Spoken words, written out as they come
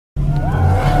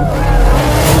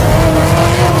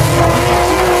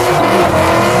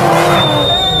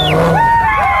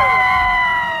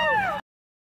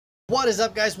What is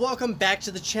up, guys? Welcome back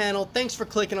to the channel. Thanks for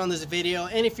clicking on this video,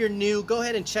 and if you're new, go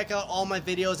ahead and check out all my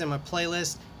videos and my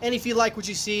playlist. And if you like what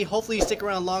you see, hopefully you stick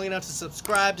around long enough to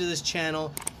subscribe to this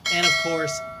channel and of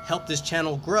course help this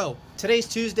channel grow. Today's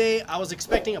Tuesday. I was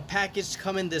expecting a package to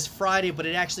come in this Friday, but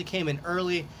it actually came in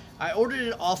early. I ordered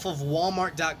it off of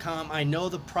Walmart.com. I know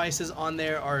the prices on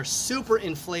there are super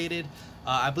inflated.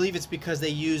 I believe it's because they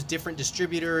use different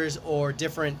distributors or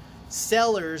different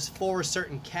sellers for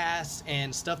certain casts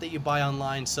and stuff that you buy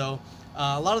online. So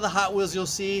a lot of the Hot Wheels you'll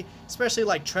see, especially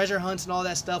like treasure hunts and all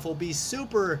that stuff, will be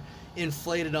super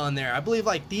inflated on there. I believe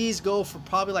like these go for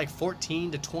probably like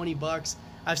 14 to 20 bucks.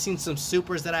 I've seen some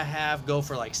supers that I have go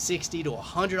for like 60 to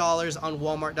 $100 on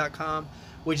Walmart.com,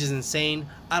 which is insane.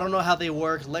 I don't know how they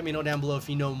work. Let me know down below if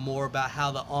you know more about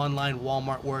how the online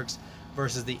Walmart works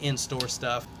versus the in-store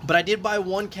stuff. But I did buy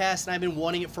one cast and I've been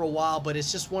wanting it for a while, but it's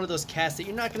just one of those casts that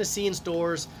you're not going to see in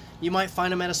stores. You might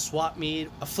find them at a swap meet,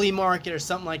 a flea market or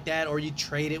something like that, or you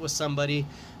trade it with somebody.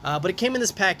 But it came in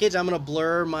this package. I'm going to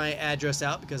blur my address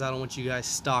out because I don't want you guys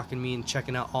stalking me and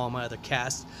checking out all my other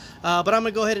casts. But I'm going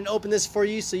to go ahead and open this for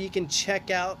you so you can check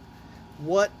out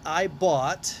what I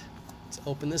bought. Let's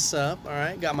open this up. All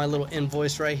right, got my little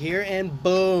invoice right here, and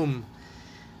boom,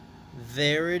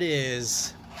 there it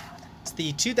is. It's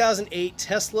the 2008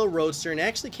 Tesla Roadster, and it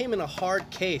actually came in a hard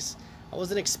case. I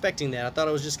wasn't expecting that. I thought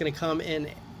it was just going to come in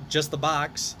just the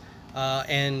box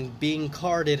and being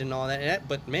carded and all that.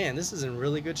 But man, this is in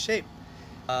really good shape.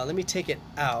 Let me take it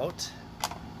out.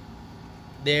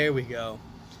 There we go.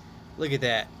 Look at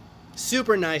that.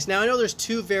 Super nice. Now I know there's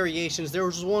two variations. There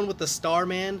was one with the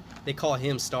Starman. They call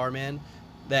him Starman,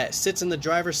 that sits in the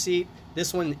driver's seat.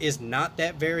 This one is not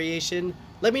that variation.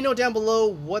 Let me know down below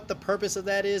what the purpose of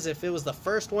that is. If it was the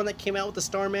first one that came out with the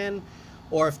Starman,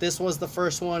 or if this was the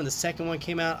first one and the second one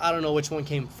came out. I don't know which one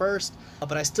came first,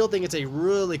 but I still think it's a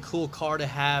really cool car to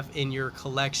have in your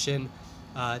collection.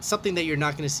 It's something that you're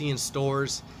not going to see in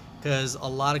stores because a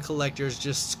lot of collectors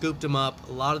just scooped them up.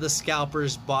 A lot of the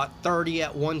scalpers bought 30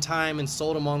 at one time and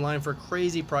sold them online for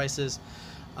crazy prices.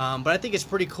 But I think it's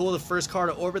pretty cool, the first car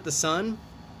to orbit the sun.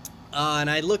 And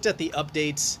I looked at the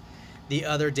updates the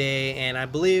other day, and I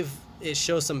believe it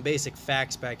shows some basic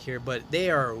facts back here, but they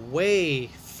are way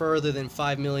further than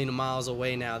 5 million miles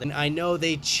away now. And I know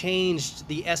they changed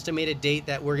the estimated date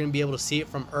that we're going to be able to see it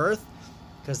from Earth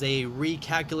because they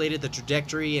recalculated the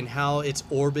trajectory and how it's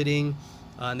orbiting,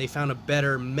 and they found a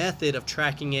better method of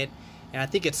tracking it, and I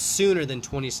think it's sooner than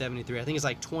 2073. I think it's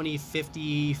like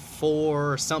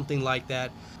 2054 or something like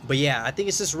that. But yeah, I think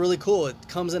it's just really cool. It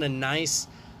comes in a nice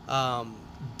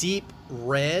deep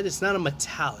red. It's not a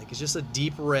metallic, it's just a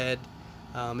deep red.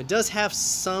 It does have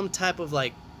some type of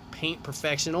like paint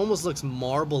perfection. It almost looks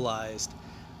marbleized.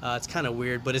 It's kind of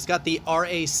weird, but it's got the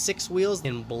RA6 wheels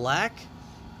in black,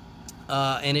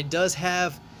 and it does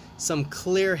have some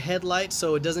clear headlights,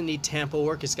 so it doesn't need tampo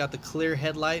work. It's got the clear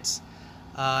headlights,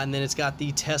 and then it's got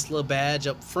the Tesla badge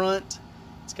up front.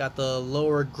 It's got the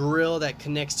lower grille that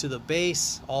connects to the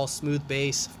base, all smooth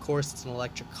base. Of course, it's an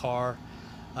electric car.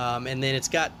 And then it's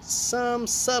got some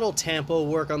subtle tampo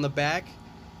work on the back.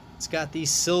 It's got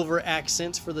these silver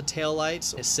accents for the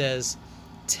taillights. It says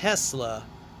Tesla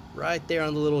right there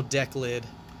on the little deck lid.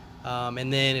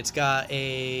 And then it's got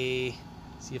a,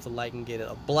 see if the light can get it,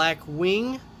 a black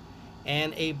wing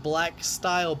and a black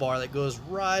style bar that goes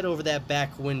right over that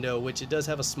back window, which it does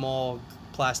have a small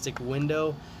plastic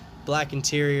window, black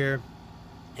interior,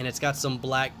 and it's got some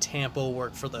black tampo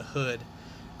work for the hood.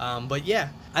 But yeah,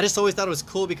 I just always thought it was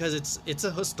cool because it's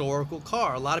a historical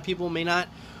car. A lot of people may not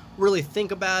really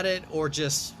think about it or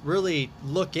just really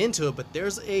look into it, but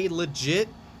there's a legit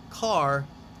car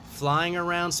flying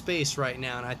around space right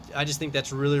now, and I just think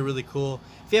that's really, really cool.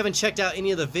 If you haven't checked out any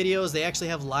of the videos, they actually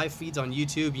have live feeds on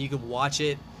YouTube. You can watch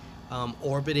it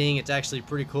orbiting. It's actually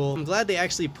pretty cool. I'm glad they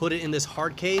actually put it in this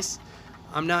hard case.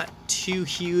 I'm not too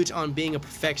huge on being a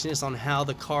perfectionist on how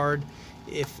the card,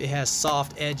 if it has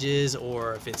soft edges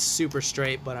or if it's super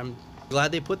straight, but I'm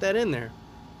glad they put that in there.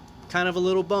 Kind of a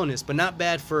little bonus, but not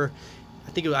bad for,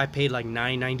 I think I paid like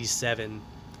 $9.97,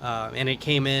 and it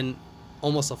came in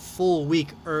almost a full week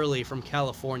early from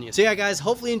California. So yeah, guys,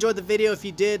 hopefully you enjoyed the video. If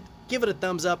you did, give it a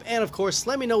thumbs up, and of course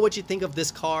let me know what you think of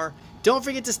this car. Don't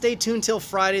forget to stay tuned till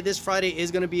Friday. This Friday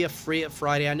is going to be a free at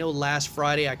Friday. I know last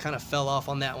Friday I kind of fell off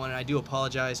on that one, and I do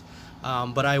apologize.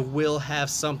 But I will have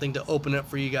something to open up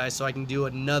for you guys so I can do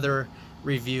another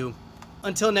review.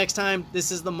 Until next time,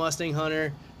 this is the Mustang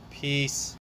Hunter. Peace.